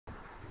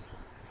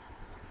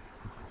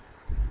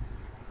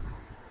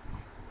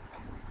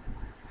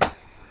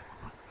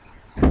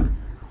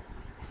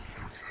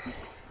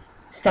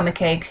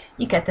Stomach aches,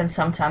 you get them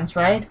sometimes,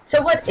 right?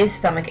 So what is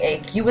stomach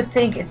ache? You would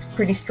think it's a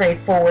pretty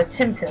straightforward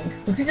symptom,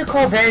 but people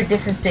call very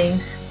different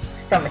things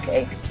stomach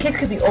ache. Kids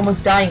could be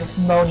almost dying of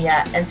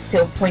pneumonia and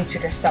still point to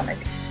their stomach.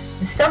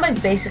 The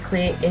stomach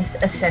basically is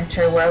a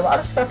center where a lot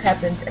of stuff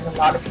happens and a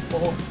lot of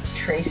people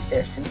trace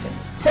their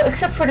symptoms. So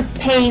except for the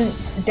pain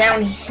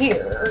down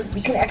here,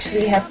 you can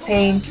actually have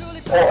pain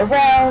all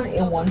around,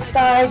 in one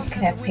side, you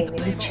can have pain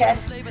in the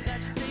chest,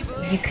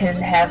 you can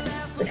have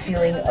the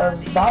feeling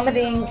of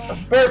vomiting, of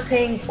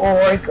burping,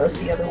 or it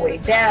goes the other way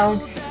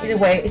down. Either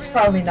way, it's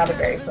probably not a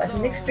very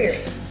pleasant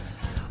experience.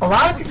 A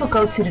lot of people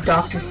go to the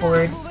doctor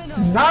for it.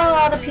 Not a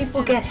lot of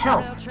people get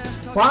help.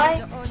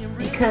 Why?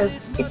 Because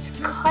it's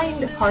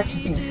kind of hard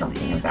to do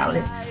something about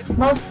it.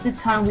 Most of the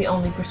time we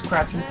only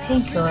prescribe you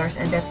painkillers,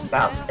 and that's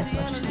about as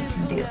much as we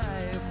can do.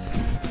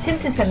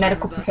 Symptoms that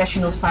medical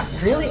professionals find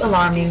really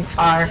alarming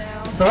are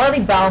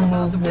bloody bowel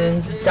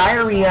movements,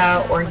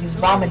 diarrhea, or you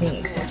vomiting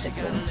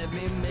excessively.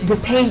 The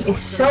pain is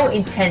so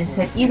intense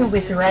that even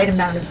with the right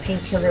amount of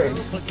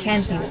painkillers, you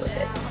can't deal with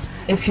it.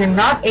 If you're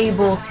not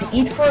able to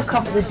eat for a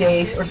couple of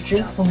days or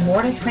drink for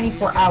more than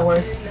 24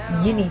 hours,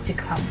 you need to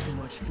come.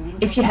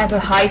 If you have a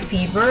high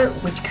fever,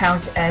 which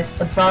counts as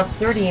above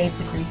 38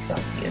 degrees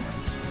Celsius.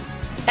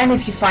 And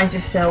if you find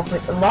yourself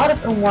with a lot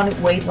of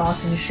unwanted weight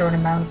loss in a short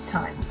amount of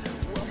time.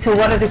 So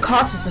what are the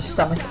causes of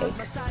stomach ache?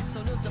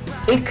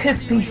 It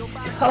could be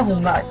so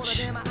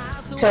much.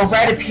 So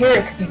right up here,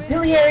 it could be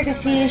biliary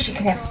disease, you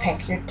can have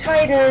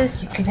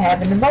pancreatitis, you can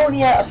have a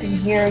pneumonia up in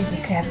here, you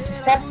can have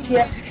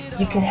dyspepsia,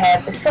 you can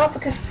have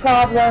esophagus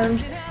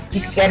problems,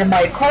 you could get a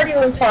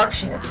myocardial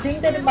infarction and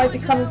think that it might be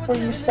coming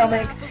from your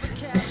stomach,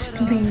 the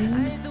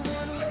spleen.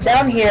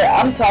 Down here,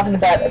 I'm talking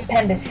about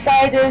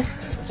appendicitis,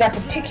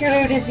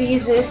 diverticular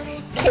diseases,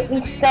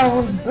 kidney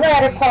stones,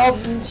 bladder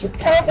problems, your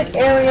pelvic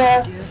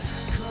area.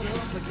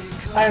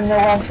 I don't know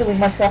why I'm filling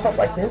myself up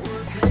like this.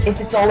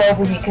 If it's all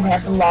over, you can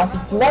have the loss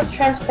of blood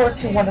transport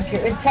to one of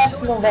your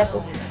intestinal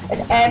vessels, an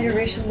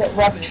aneurysm that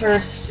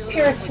ruptured,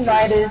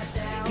 peritonitis.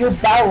 Your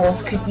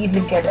bowels could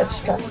even get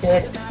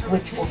obstructed,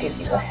 which will give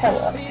you a hell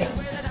of a pain.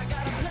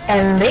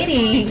 And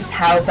ladies,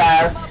 how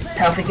about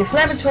pelvic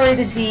inflammatory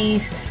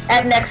disease,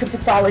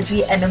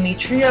 adnexopathology,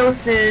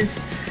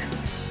 endometriosis,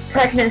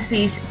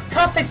 pregnancies,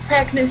 ectopic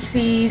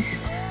pregnancies,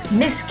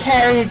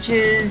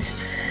 miscarriages,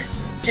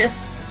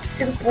 just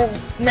simple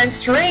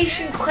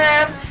menstruation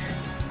cramps.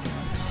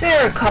 So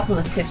there are a couple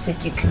of tips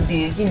that you can do.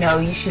 You know,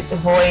 you should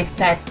avoid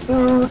fat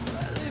food.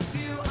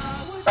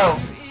 Oh,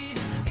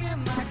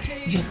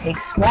 you should take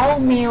small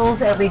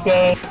meals every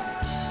day.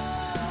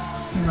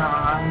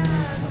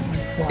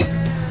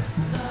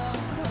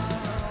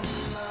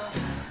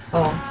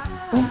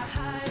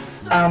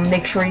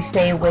 Make sure you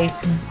stay away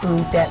from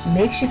food that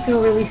makes you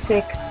feel really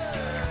sick.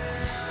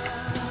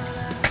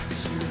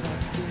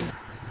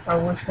 I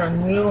wish I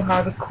knew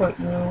how to quit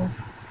you.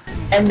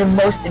 And the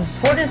most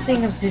important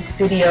thing of this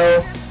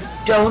video,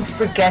 don't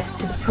forget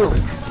to poop.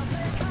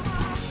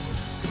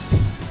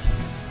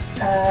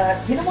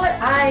 You know what?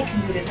 I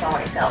can do this by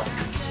myself.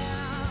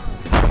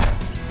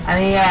 I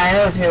mean, yeah, I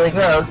know it's really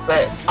gross,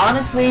 but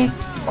honestly,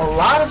 a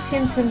lot of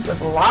symptoms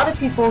of a lot of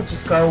people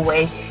just go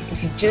away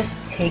if you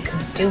just take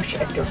a douche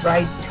at the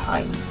right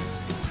time.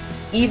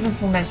 Even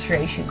for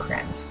menstruation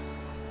cramps.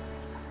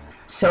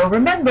 So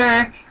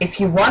remember, if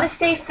you want to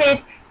stay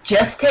fit,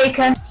 just take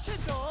a